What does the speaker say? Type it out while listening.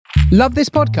Love this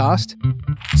podcast?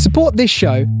 Support this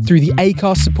show through the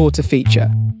Acast supporter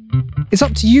feature. It's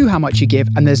up to you how much you give,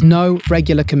 and there's no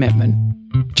regular commitment.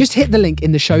 Just hit the link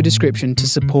in the show description to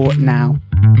support now.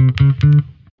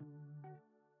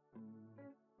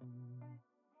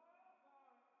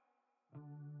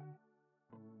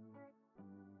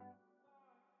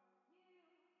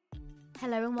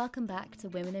 Hello and welcome back to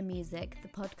Women in Music, the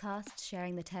podcast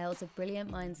sharing the tales of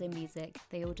brilliant minds in music.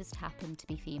 They all just happen to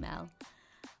be female.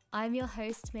 I'm your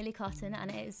host, Millie Cotton,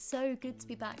 and it is so good to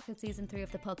be back for season 3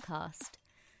 of the podcast.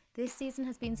 This season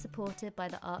has been supported by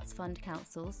the Arts Fund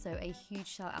Council, so a huge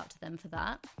shout out to them for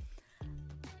that.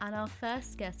 And our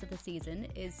first guest of the season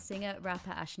is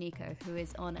singer-rapper Ashnikko, who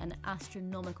is on an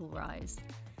astronomical rise.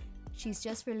 She's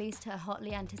just released her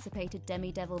hotly anticipated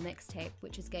Demi Devil mixtape,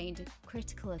 which has gained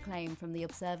critical acclaim from The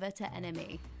Observer to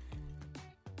NME.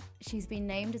 She's been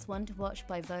named as one to watch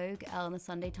by Vogue, Elle and the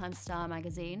Sunday Times Star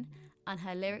magazine, and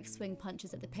her lyrics swing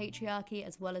punches at the patriarchy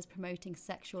as well as promoting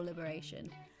sexual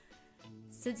liberation.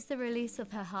 Since the release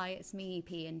of her Hi It's Me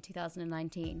EP in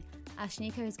 2019,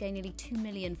 Ashnikko has gained nearly 2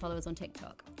 million followers on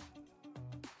TikTok.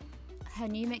 Her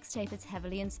new mixtape is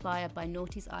heavily inspired by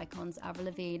noughties icons Avril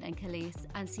Lavigne and Khalees,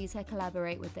 and sees her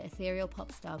collaborate with the ethereal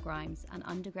pop star Grimes and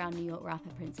underground New York rapper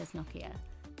Princess Nokia.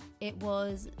 It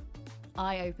was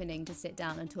eye-opening to sit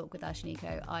down and talk with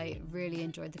Ashnikko. I really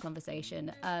enjoyed the conversation.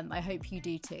 I hope you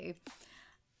do too.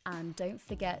 And don't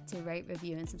forget to rate,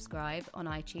 review and subscribe on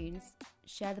iTunes.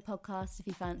 Share the podcast if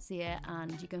you fancy it,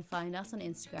 and you can find us on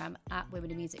Instagram at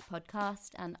Women in Music Podcast,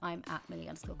 and I'm at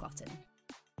Millie_Cotton.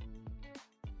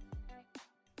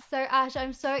 So Ash,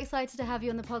 I'm so excited to have you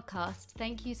on the podcast.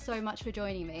 Thank you so much for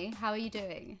joining me. How are you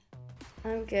doing?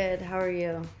 I'm good. How are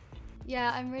you?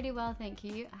 Yeah, I'm really well, thank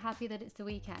you. Happy that it's the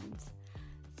weekend.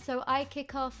 So I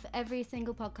kick off every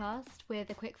single podcast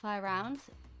with a quick fire round.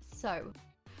 So,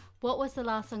 what was the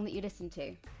last song that you listened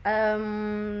to?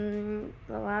 The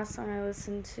last song I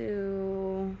listened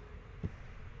to...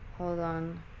 Hold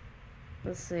on.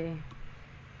 Let's see.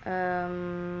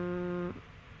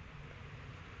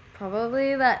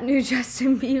 Probably that new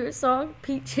Justin Bieber song,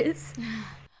 Peaches.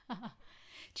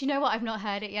 Do you know what? I've not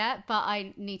heard it yet, but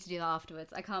I need to do that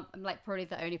afterwards. I'm like probably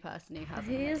the only person who hasn't.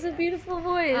 He has a beautiful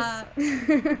voice.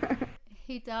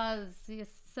 He does. He is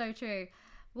so true.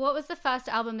 What was the first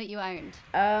album that you owned?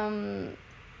 I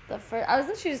was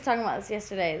literally just talking about this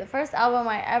yesterday. The first album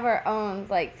I ever owned,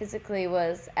 like physically,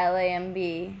 was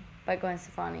LAMB by Gwen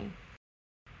Stefani.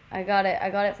 I got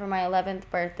it for my 11th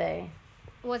birthday.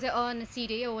 Was it on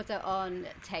CD or was it on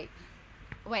tape?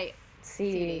 Wait.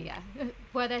 CD, yeah.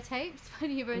 Were there tapes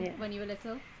when you were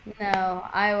little? No,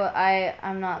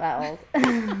 I'm not that old.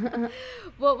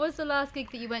 What was the last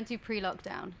gig that you went to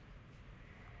pre-lockdown?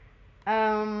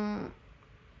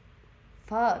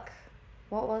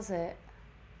 What was it?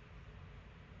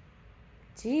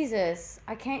 Jesus,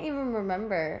 I can't even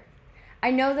remember.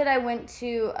 I know that I went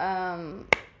to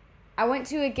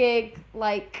a gig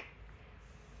like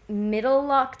middle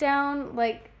lockdown,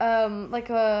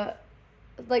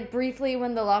 like briefly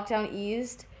when the lockdown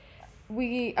eased.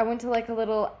 I went to like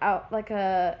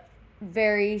a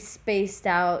very spaced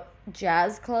out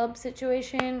jazz club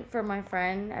situation for my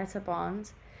friend at a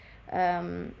bond.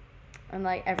 And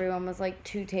like everyone was like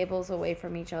 2 tables away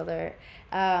from each other.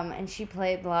 And she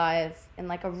played live in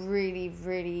like a really,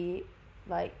 really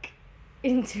like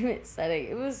intimate setting.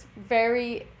 It was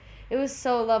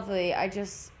so lovely. I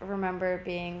just remember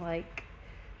being like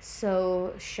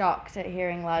so shocked at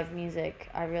hearing live music.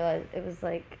 I realized it was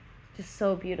like just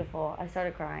so beautiful. I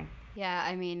started crying. Yeah,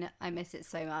 I mean, I miss it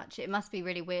so much. It must be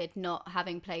really weird not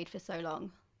having played for so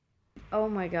long. Oh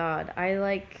my God.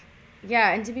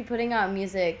 And to be putting out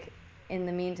music in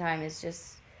the meantime is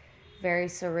just very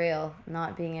surreal,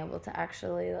 not being able to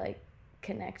actually like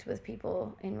connect with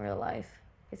people in real life.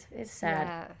 It's sad.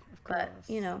 Yeah, of course.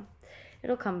 But,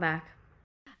 it'll come back.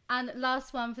 And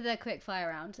last one for the quick fire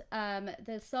round.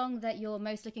 The song that you're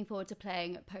most looking forward to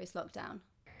playing post-lockdown.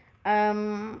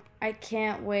 I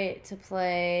can't wait to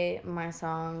play my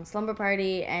song Slumber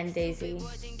Party and Daisy.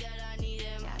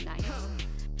 Yeah, nice.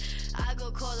 I go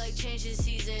cold like changing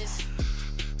seasons.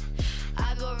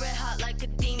 I go red hot like a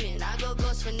demon. I go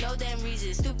ghost for no damn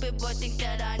reason. Stupid boy think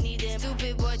that I need him.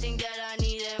 Stupid boy think that I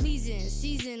need him. Pleasing,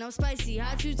 season, I'm spicy.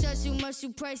 Hot you touch too much, you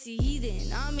pricey.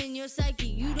 Heathen, I'm in your psyche.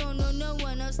 You don't know no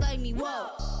one else like me.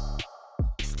 Whoa.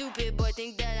 Stupid boy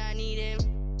think that I need him.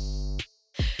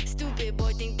 Stupid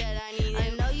boy think that I need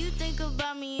him. I know you think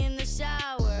about me in the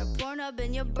shower. Porn up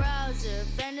in your browser.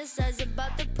 Fantasize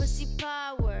about the pussy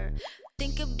power.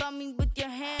 Think about me with your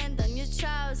hand on your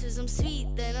trousers. I'm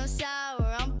sweet, then I'm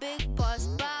sour. I'm Big Boss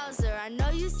Bowser. I know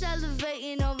you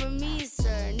salivating over me,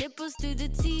 sir. Nipples wrinkles through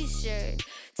the t-shirt.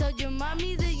 Told your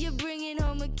mommy that you're bringing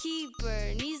home a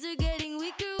keeper. Knees are getting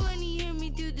weaker when you hear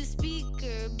me through the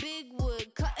speaker. Big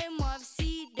wood, cutting off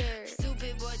cedar.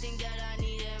 Stupid boy think that I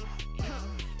need him.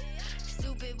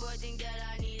 Stupid boy think that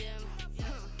I need him.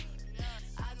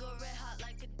 I go red hot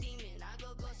like a demon. I go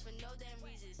ghost for no damn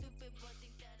reason. Stupid boy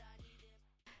think that I need him.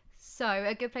 So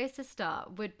a good place to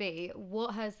start would be,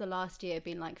 what has the last year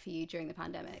been like for you during the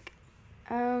pandemic?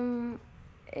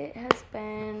 It has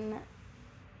been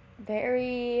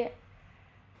very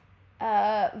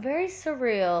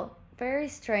surreal, very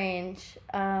strange.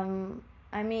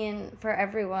 I mean, for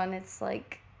everyone, it's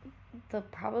like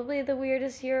probably the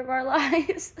weirdest year of our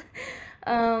lives.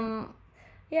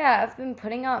 Yeah, I've been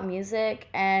putting out music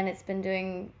and it's been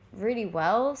doing really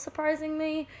well,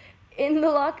 surprisingly, in the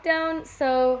lockdown.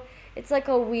 So it's like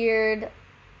a weird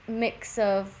mix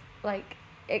of like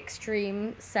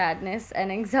extreme sadness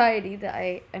and anxiety that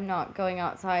I am not going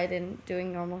outside and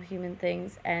doing normal human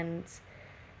things, and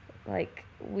like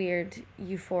weird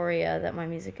euphoria that my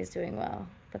music is doing well.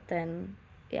 But then,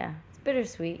 yeah, it's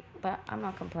bittersweet, but I'm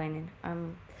not complaining.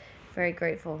 I'm very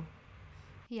grateful.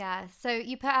 Yeah, so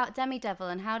you put out Demi Devil,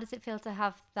 and how does it feel to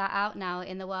have that out now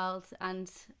in the world and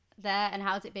there, and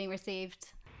how's it being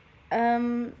received?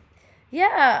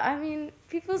 Yeah, I mean,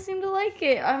 people seem to like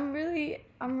it. I'm really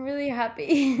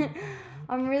happy.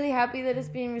 I'm really happy that it's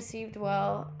being received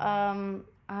well.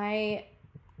 I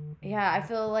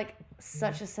feel like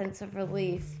such a sense of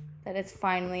relief that it's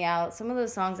finally out. Some of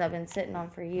those songs I've been sitting on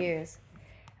for years.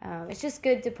 It's just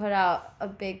good to put out a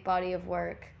big body of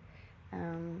work.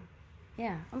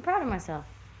 Yeah, I'm proud of myself.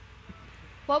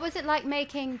 What was it like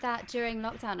making that during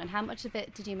lockdown, and how much of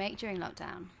it did you make during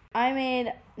lockdown? I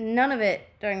made none of it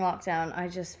during lockdown. I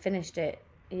just finished it.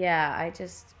 Yeah, I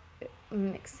just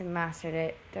mixed and mastered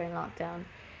it during lockdown.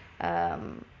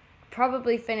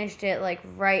 Probably finished it like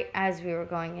right as we were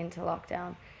going into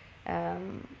lockdown.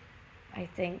 I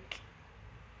think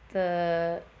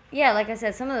like I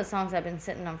said, some of the songs I've been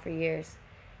sitting on for years.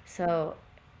 So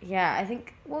yeah, I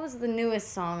think what was the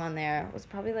newest song on there? It was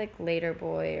probably like Later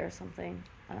Boy or something.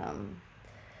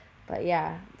 But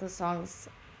yeah, those songs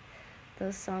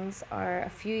are a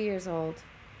few years old,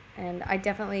 and I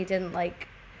definitely didn't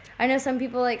I know some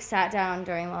people sat down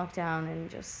during lockdown and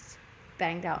just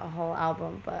banged out a whole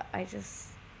album, but I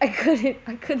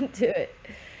couldn't do it.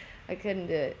 I couldn't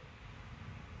do it.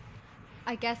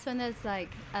 I guess when there's a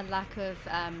lack of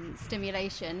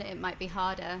stimulation, it might be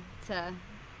harder to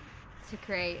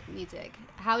create music.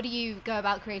 How do you go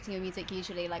about creating your music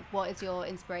usually? What is your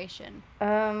inspiration?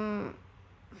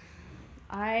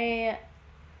 I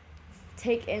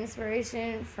take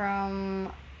inspiration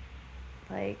from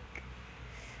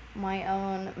my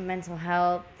own mental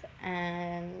health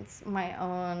and my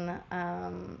own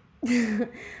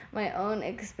my own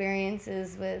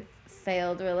experiences with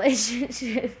failed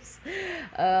relationships,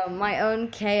 my own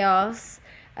chaos,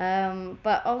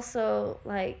 but also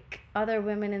other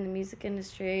women in the music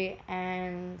industry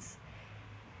and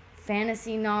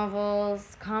fantasy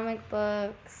novels, comic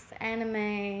books,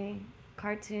 anime,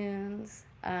 cartoons,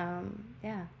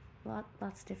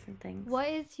 lots of different things. What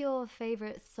is your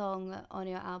favorite song on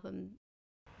your album?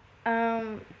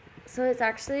 So it's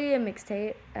actually a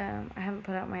mixtape. I haven't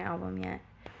put out my album yet.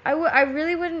 I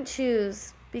really wouldn't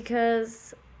choose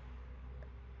because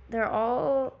they're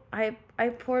all, I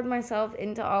poured myself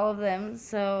into all of them,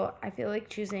 so I feel like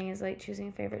choosing is like choosing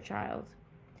a favorite child.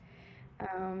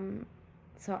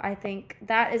 So I think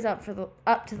that is up to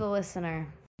the listener.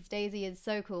 Daisy is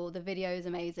so cool. The video is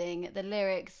amazing. The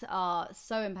lyrics are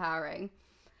so empowering.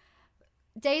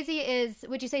 Daisy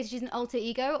would you say she's an alter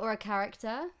ego or a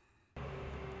character?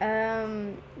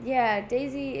 Yeah,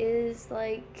 Daisy is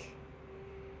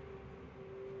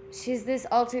she's this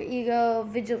alter ego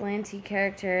vigilante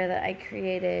character that I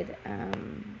created,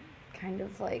 kind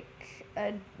of like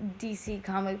a DC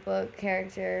comic book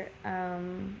character,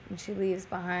 and she leaves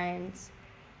behind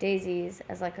daisies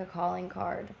as a calling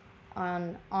card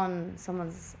on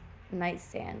someone's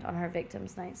nightstand, on her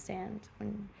victim's nightstand.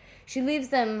 When she leaves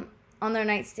them on their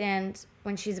nightstand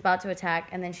when she's about to attack,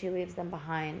 and then she leaves them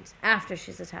behind after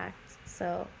she's attacked.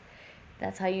 So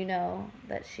that's how you know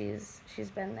that she's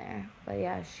been there. But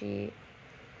yeah, she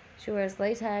wears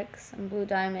latex and blue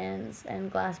diamonds and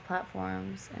glass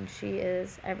platforms, and she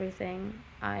is everything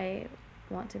I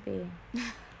want to be.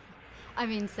 I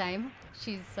mean, same.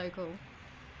 She's so cool.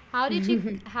 How did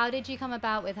you come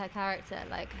about with her character?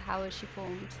 How was she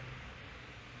formed?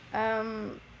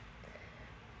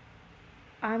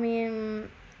 I mean,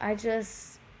 I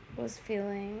just was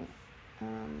feeling, I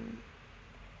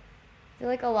feel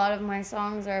like a lot of my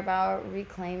songs are about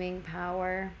reclaiming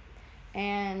power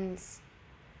And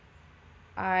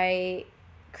I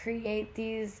create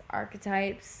these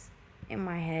archetypes in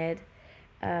my head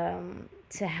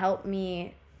to help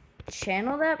me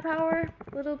channel that power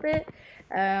a little bit.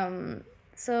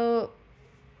 So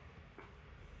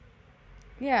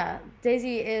yeah,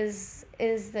 Daisy is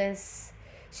this,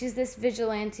 she's this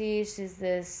vigilante, she's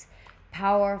this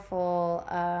powerful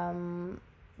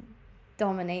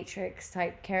dominatrix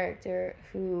type character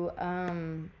who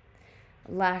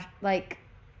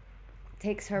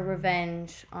takes her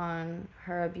revenge on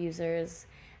her abusers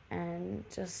and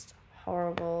just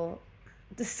horrible,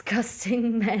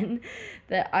 disgusting men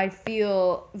that I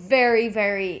feel very,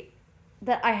 very,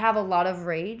 that I have a lot of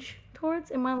rage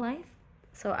towards in my life.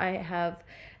 So I have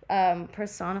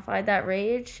personified that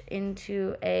rage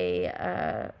into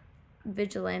a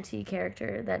vigilante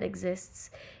character that exists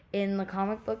in the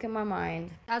comic book in my mind.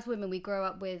 As women, we grow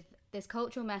up with this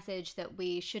cultural message that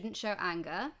we shouldn't show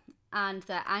anger and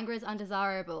that anger is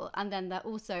undesirable, and then that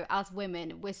also, as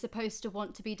women, we're supposed to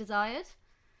want to be desired.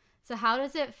 So how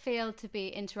does it feel to be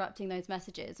interrupting those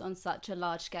messages on such a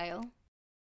large scale?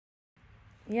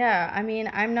 Yeah, I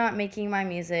mean, I'm not making my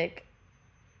music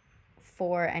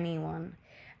for anyone.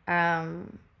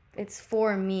 It's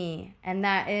for me, and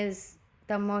that is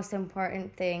the most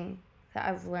important thing that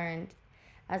I've learned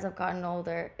as I've gotten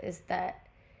older, is that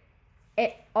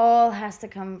it all has to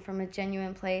come from a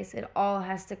genuine place. It all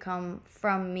has to come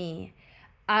from me.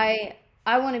 I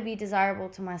want to be desirable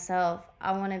to myself.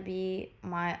 I want to be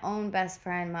my own best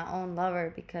friend, my own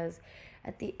lover, because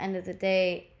at the end of the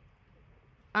day,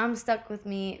 I'm stuck with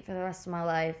me for the rest of my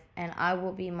life, and I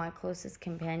will be my closest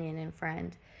companion and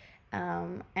friend.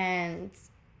 And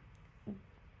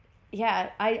yeah,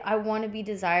 I want to be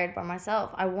desired by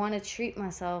myself. I want to treat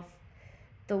myself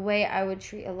the way I would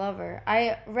treat a lover.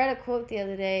 I read a quote the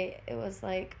other day. It was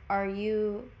like, are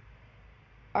you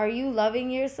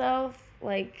loving yourself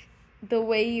like the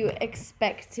way you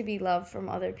expect to be loved from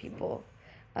other people?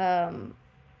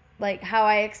 Like how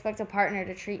I expect a partner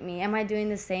to treat me. Am I doing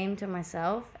the same to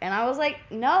myself? And I was like,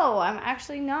 no, I'm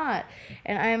actually not.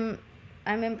 And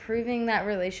I'm improving that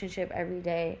relationship every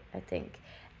day, I think.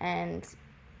 And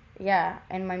yeah,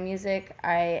 in my music,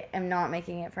 I am not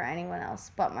making it for anyone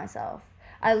else but myself.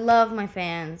 I love my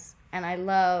fans, and I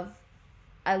love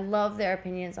their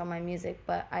opinions on my music,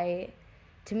 but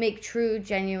to make true,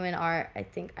 genuine art, I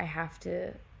think I have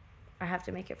to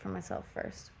make it for myself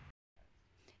first.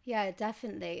 Yeah,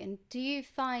 definitely. And do you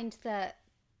find that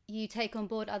you take on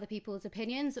board other people's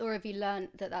opinions, or have you learned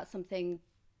that that's something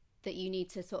that you need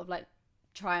to sort of like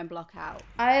try and block out?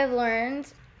 I have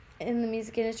learned in the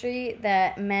music industry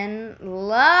that men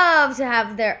love to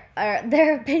have their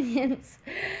opinions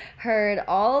heard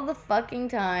all the fucking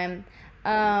time,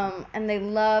 and they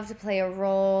love to play a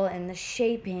role in the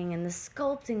shaping and the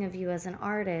sculpting of you as an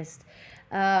artist,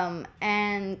 and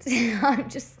I'm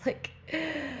just like,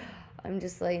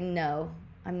 no,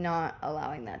 I'm not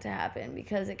allowing that to happen,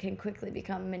 because it can quickly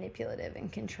become manipulative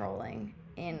and controlling,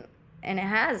 and it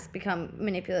has become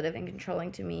manipulative and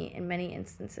controlling to me in many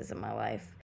instances in my life.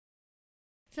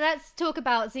 So let's talk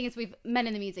about, seeing as we've men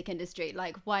in the music industry,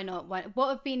 like why not? What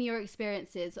have been your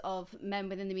experiences of men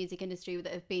within the music industry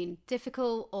that have been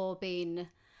difficult or been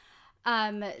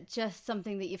just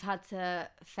something that you've had to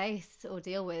face or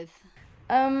deal with?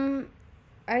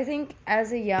 I think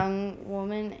as a young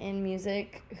woman in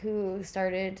music who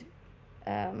started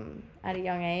at a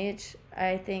young age,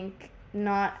 I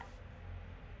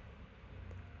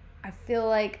feel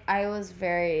like I was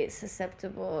very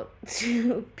susceptible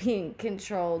to being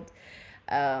controlled,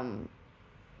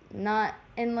 not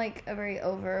in like a very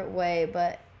overt way,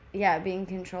 but yeah, being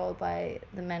controlled by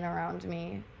the men around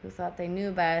me who thought they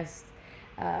knew best.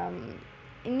 And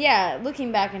yeah,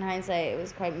 looking back in hindsight, it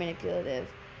was quite manipulative.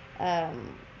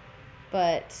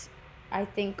 But I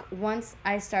think once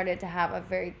I started to have a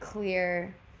very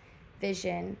clear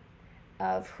vision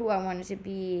of who I wanted to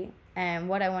be and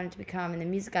what I wanted to become and the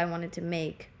music I wanted to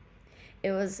make,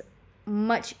 it was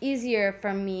much easier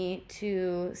for me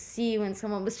to see when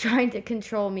someone was trying to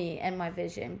control me and my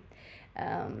vision.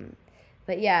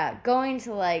 But yeah, going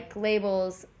to like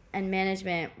labels and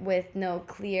management with no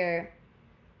clear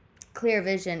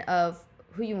vision of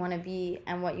who you want to be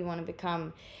and what you want to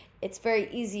become, it's very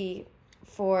easy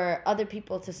for other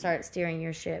people to start steering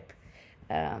your ship.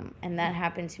 And that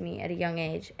happened to me at a young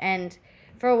age. And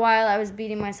for a while, I was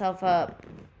beating myself up,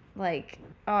 like,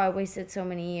 oh, I wasted so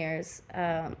many years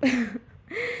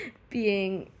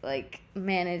being, like,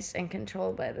 managed and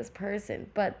controlled by this person.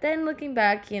 But then looking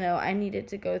back, I needed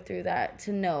to go through that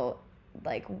to know,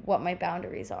 like, what my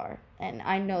boundaries are. And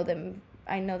I know them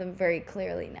very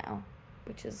clearly now,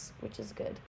 which is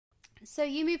good. So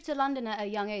you moved to London at a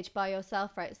young age by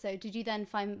yourself, right? So did you then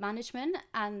find management,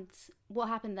 and what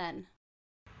happened then?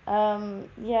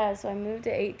 Yeah, so I moved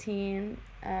at 18,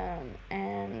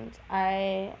 and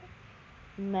I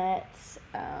met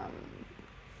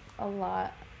a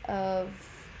lot of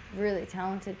really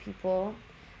talented people.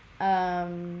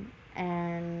 And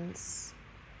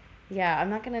yeah, I'm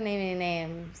not gonna name any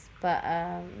names, but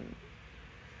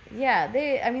yeah,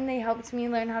 they helped me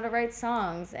learn how to write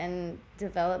songs and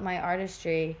develop my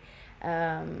artistry.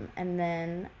 And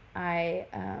then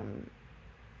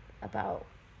about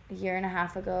a year and a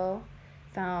half ago,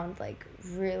 found like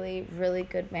really, really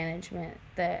good management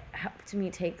that helped me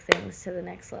take things to the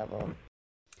next level.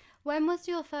 When was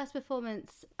your first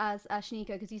performance as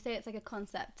Ashnikko? Because you say it's like a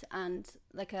concept and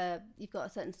you've got a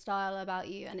certain style about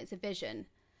you and it's a vision.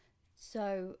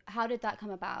 So how did that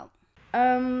come about?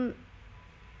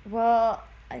 Well,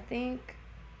 I think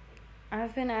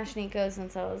I've been Ashnikko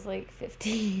since I was like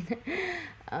 15.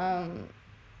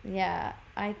 Yeah,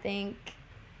 I think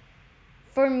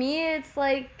for me it's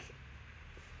like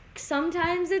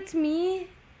sometimes it's me,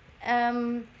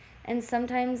 and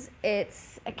sometimes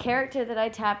it's a character that I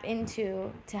tap into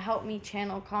to help me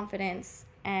channel confidence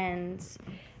and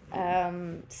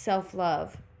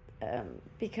self-love,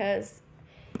 because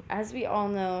as we all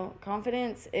know,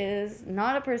 confidence is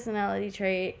not a personality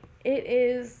trait. It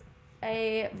is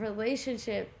a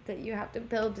relationship that you have to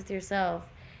build with yourself,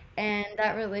 and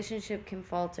that relationship can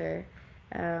falter.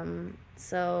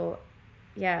 So,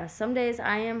 yeah, some days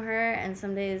I am her, and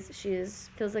some days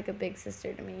feels like a big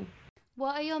sister to me.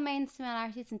 What are your main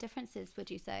similarities and differences, would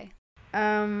you say?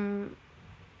 Between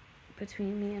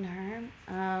me and her,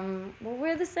 well,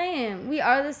 we're the same. We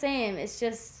are the same. It's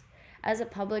just as a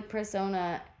public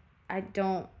persona, I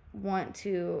don't want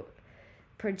to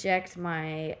project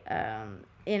my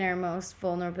innermost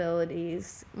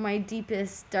vulnerabilities, my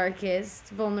deepest,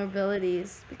 darkest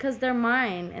vulnerabilities, because they're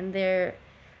mine and they're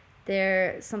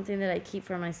something that I keep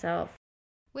for myself.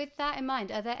 With that in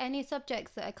mind, are there any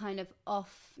subjects that are kind of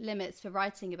off limits for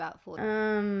writing about for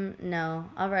you? No,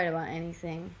 I'll write about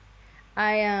anything.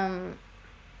 I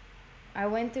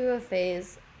went through a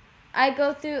phase.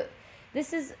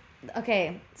 This is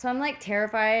okay. So I'm like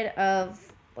terrified of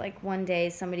like one day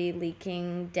somebody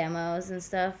leaking demos and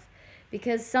stuff,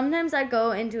 because sometimes I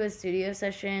go into a studio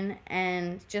session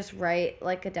and just write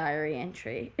like a diary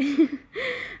entry,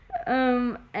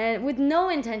 and with no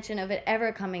intention of it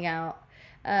ever coming out.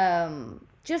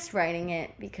 Just writing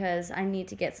it because I need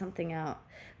to get something out.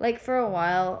 Like for a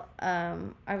while,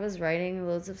 I was writing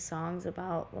loads of songs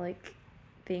about like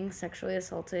being sexually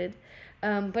assaulted,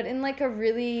 but in like a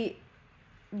really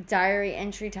diary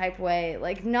entry type way,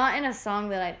 like not in a song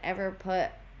that I'd ever put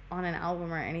on an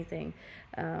album or anything.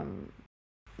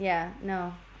 Yeah,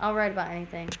 no, I'll write about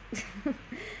anything.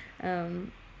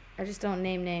 I just don't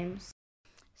name names.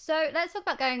 So let's talk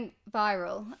about going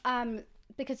viral.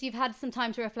 Because you've had some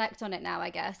time to reflect on it now, I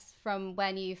guess, from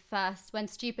when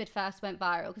Stupid first went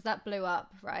viral, because that blew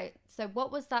up, right? So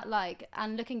what was that like?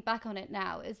 And looking back on it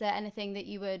now, is there anything that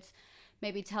you would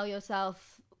maybe tell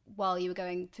yourself while you were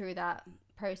going through that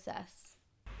process?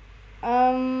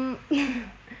 I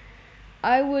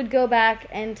would go back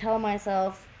and tell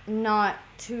myself not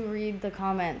to read the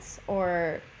comments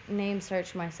or name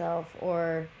search myself,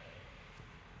 or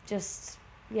just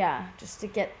to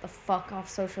get the fuck off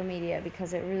social media,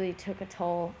 because it really took a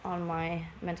toll on my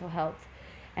mental health,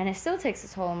 and it still takes a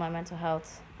toll on my mental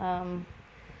health.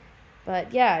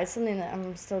 But yeah, it's something that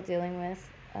I'm still dealing with.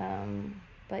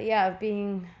 But yeah,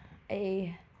 being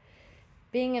an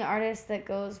artist that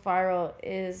goes viral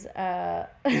is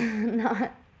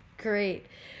not great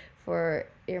for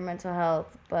your mental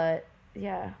health, but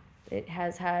yeah, it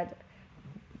has had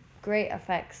great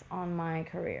effects on my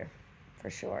career, for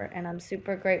sure, and I'm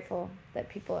super grateful that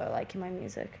people are liking my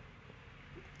music.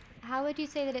 How would you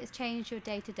say that it's changed your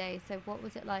day-to-day? So what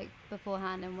was it like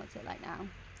beforehand and what's it like now?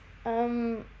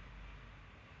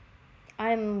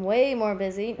 I'm way more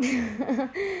busy.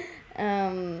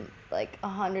 Like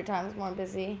 100 times more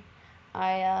busy.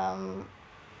 I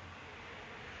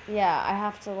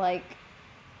have to like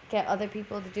get other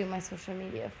people to do my social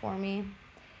media for me,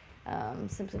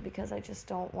 simply because I just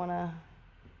don't want to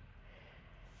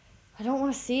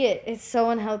see it. It's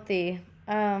so unhealthy.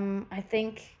 I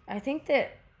think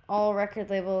that all record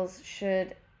labels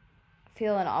should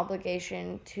feel an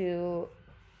obligation to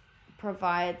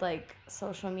provide like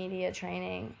social media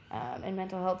training and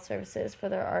mental health services for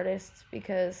their artists,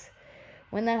 because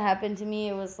when that happened to me,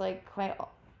 it was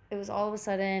all of a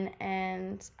sudden,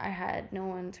 and I had no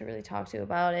one to really talk to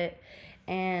about it,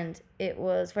 and it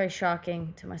was very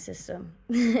shocking to my system.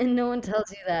 And no one tells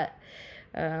you that.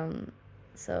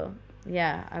 So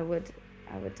yeah, I would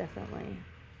definitely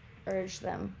urge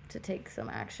them to take some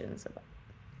actions about.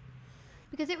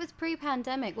 Because it was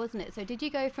pre-pandemic, wasn't it? So did you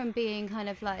go from being kind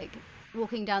of like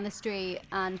walking down the street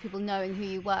and people knowing who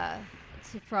you were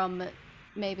to from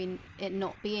maybe it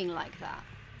not being like that?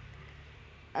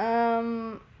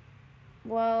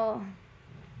 Well,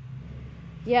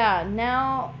 yeah,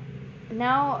 now,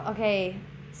 okay,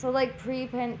 so like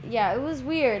yeah, it was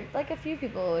weird. Like a few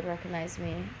people would recognize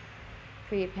me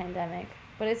pre-pandemic,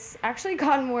 but it's actually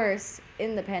gotten worse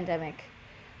in the pandemic.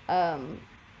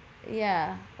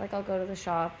 Yeah, like I'll go to the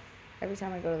shop. Every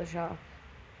time I go to the shop,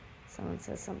 someone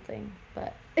says something,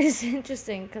 but it's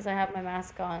interesting because I have my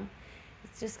mask on.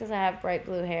 It's just because I have bright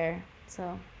blue hair,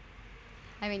 so.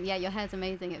 I mean, yeah, your hair's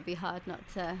amazing. It'd be hard not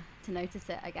to notice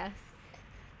it, I guess.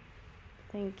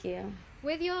 Thank you.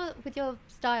 With your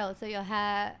style, so your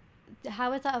hair,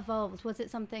 how has that evolved? Was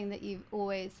it something that you've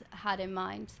always had in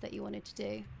mind that you wanted to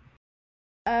do?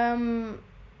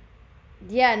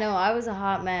 Yeah, no, I was a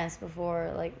hot mess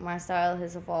before. Like, my style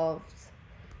has evolved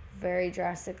very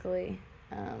drastically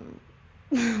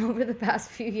over the past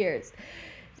few years.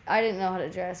 I didn't know how to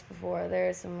dress before. There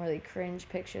are some really cringe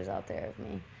pictures out there of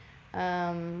me.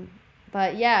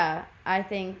 But yeah, I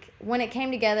think when it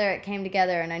came together,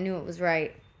 and I knew it was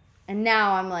right. And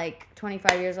now I'm like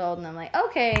 25 years old, and I'm like,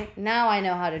 okay, now I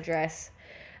know how to dress.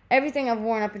 Everything I've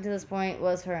worn up until this point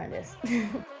was horrendous. You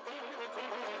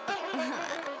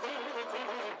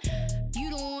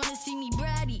don't wanna see me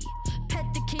bratty. Pet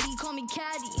the kitty, call me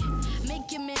caddy. Make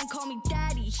your man call me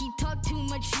daddy. He talk too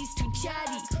much, he's too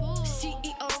chatty.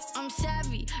 CEO, I'm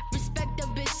savvy. Respect the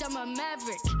bitch, I'm a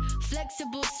maverick.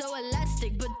 Flexible, so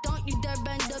elastic, but don't you dare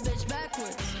bend the bitch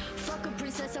backwards. Fuck a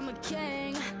princess, I'm a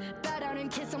king. Bow down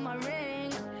and kiss on my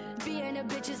ring. Being a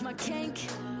bitch is my kink.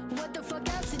 What the fuck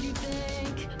else did you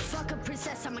think? Fuck a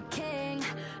princess, I'm a king.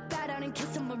 Bow down and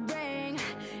kiss on my ring.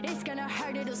 It's gonna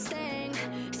hurt, it'll sting.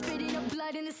 Spitting up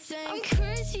blood in the sink. I'm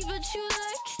crazy, but you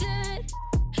like that.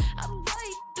 I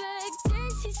bite back,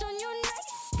 dances on your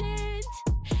nightstand.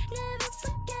 Never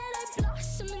forget I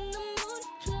blossom in the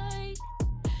moonlight.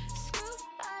 Screw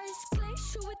eyes,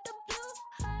 glacier with the blue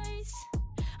eyes.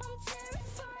 I'm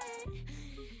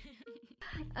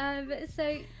terrified. So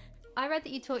I read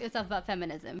that you taught yourself about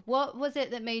feminism. What was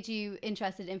it that made you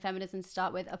interested in feminism to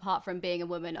start with, apart from being a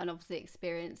woman and obviously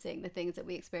experiencing the things that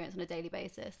we experience on a daily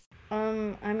basis?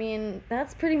 I mean,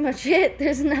 that's pretty much it.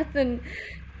 There's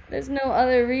no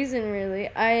other reason really.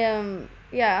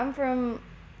 I'm from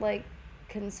like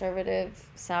conservative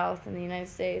South in the United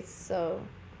States, so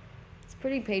it's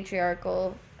pretty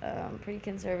patriarchal, pretty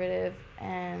conservative,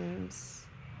 and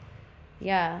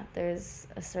yeah, there's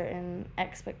a certain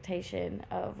expectation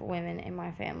of women in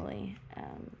my family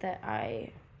that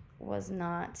I was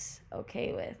not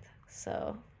okay with.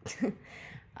 So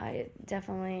I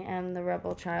definitely am the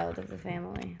rebel child of the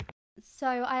family. So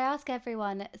I ask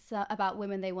everyone about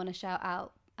women they want to shout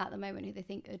out at the moment who they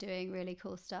think are doing really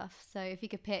cool stuff. So if you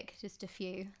could pick just a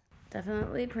few.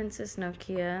 Definitely Princess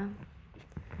Nokia.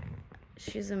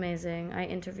 She's amazing. I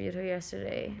interviewed her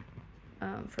yesterday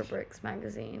for Bricks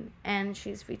magazine, and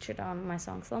she's featured on my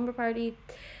song Slumber Party.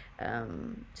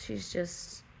 She's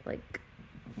just like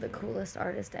the coolest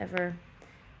artist ever.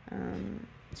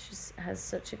 She just has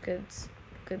such a good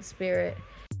spirit.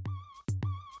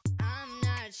 I'm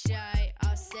not shy,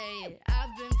 I'll say it.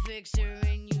 I've been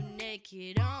picturing you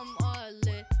naked. I'm a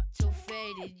little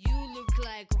faded. You look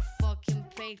like a fucking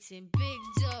painting. Big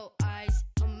doe eyes,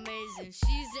 amazing.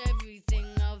 She's everything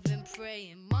I've been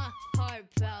praying. My heart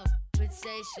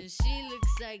palpitation. She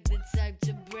looks like the type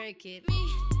to break it.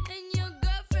 Me and your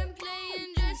girlfriend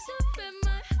playing dress up at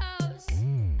my house.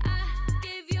 I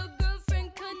gave your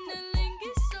girlfriend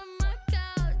cunnilingus on my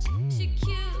couch. She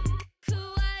cute,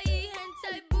 kawaii,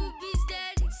 hentai boobies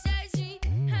that excites me.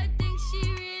 I think she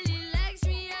really likes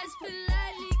me. As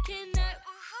politely can I?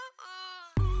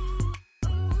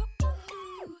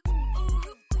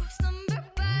 Slumber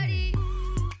body.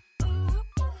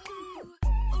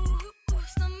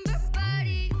 Slumber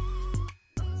body.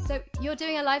 So you're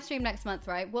doing a live stream next month,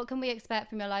 right? What can we expect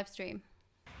from your live stream?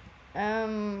 I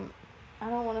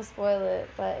don't want to spoil it,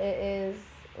 but it is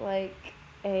like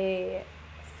a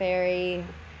fairy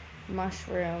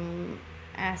mushroom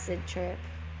acid trip,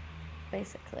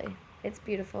 basically. It's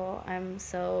beautiful. I'm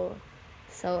so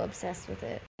obsessed with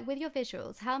it. With your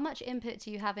visuals, how much input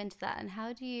do you have into that, and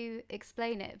how do you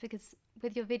explain it? Because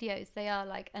with your videos, they are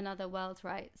like another world,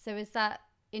 right? So is that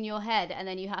in your head, and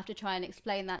then you have to try and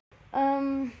explain that?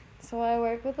 So I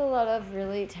work with a lot of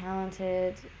really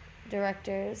talented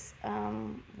directors.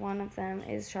 One of them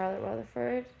is Charlotte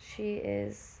Rutherford. She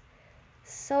is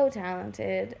so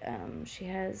talented. She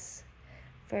has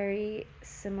very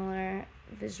similar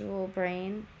visual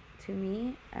brain to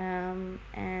me,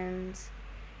 and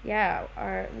yeah,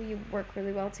 we work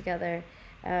really well together.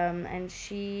 And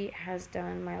she has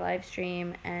done my live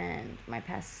stream and my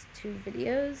past 2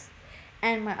 videos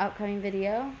and my upcoming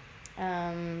video.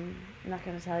 I'm not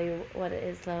going to tell you what it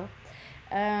is though.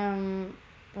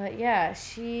 But yeah,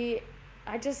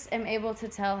 I just am able to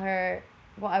tell her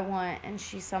what I want, and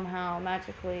she somehow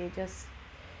magically just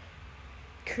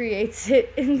creates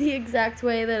it in the exact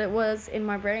way that it was in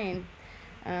my brain.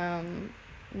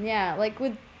 Yeah, like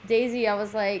with Daisy, I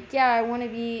was like, yeah, I want to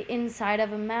be inside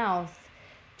of a mouth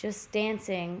just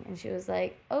dancing, and she was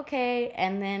like, okay,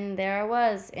 and then there I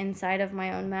was inside of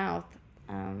my own mouth.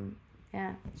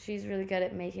 Yeah, she's really good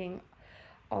at making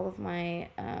all of my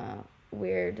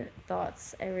weird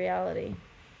thoughts a reality.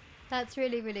 That's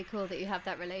really, really cool that you have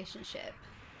that relationship.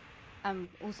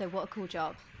 Also, what a cool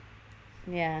job.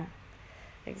 Yeah,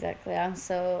 exactly. I'm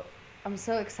so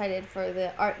excited for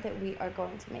the art that we are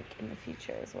going to make in the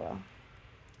future as well.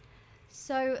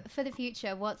 So for the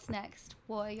future, what's next?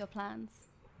 What are your plans?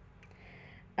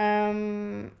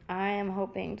 I am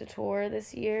hoping to tour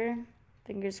this year.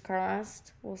 Fingers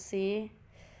crossed. We'll see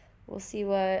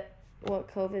what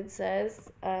COVID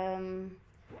says.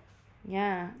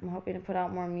 Yeah, I'm hoping to put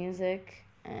out more music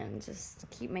and just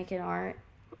keep making art.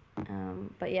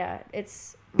 But yeah,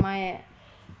 it's my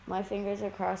fingers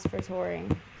are crossed for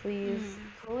touring. Please,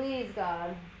 please,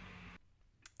 God.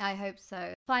 I hope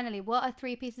so. Finally, what are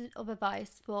 3 pieces of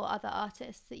advice for other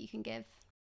artists that you can give?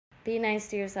 Be nice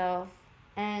to yourself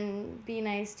and be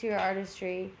nice to your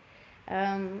artistry,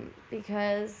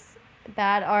 because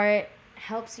bad art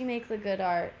helps you make the good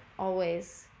art.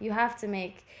 Always, you have to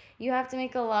make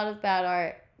a lot of bad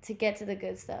art to get to the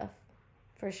good stuff,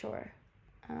 for sure.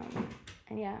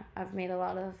 And yeah, I've made a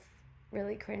lot of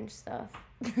really cringe stuff,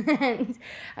 and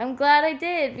I'm glad I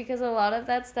did, because a lot of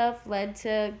that stuff led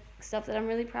to stuff that I'm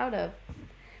really proud of.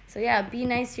 So yeah, be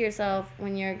nice to yourself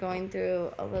when you're going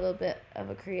through a little bit of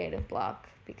a creative block,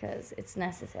 because it's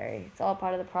necessary. It's all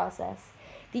part of the process.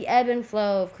 The ebb and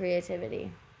flow of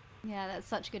creativity. Yeah, that's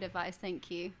such good advice.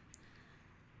 Thank you.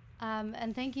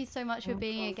 And thank you so much for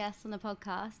being a guest on the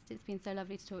podcast. It's been so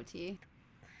lovely to talk to you.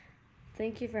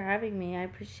 Thank you for having me. I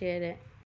appreciate it.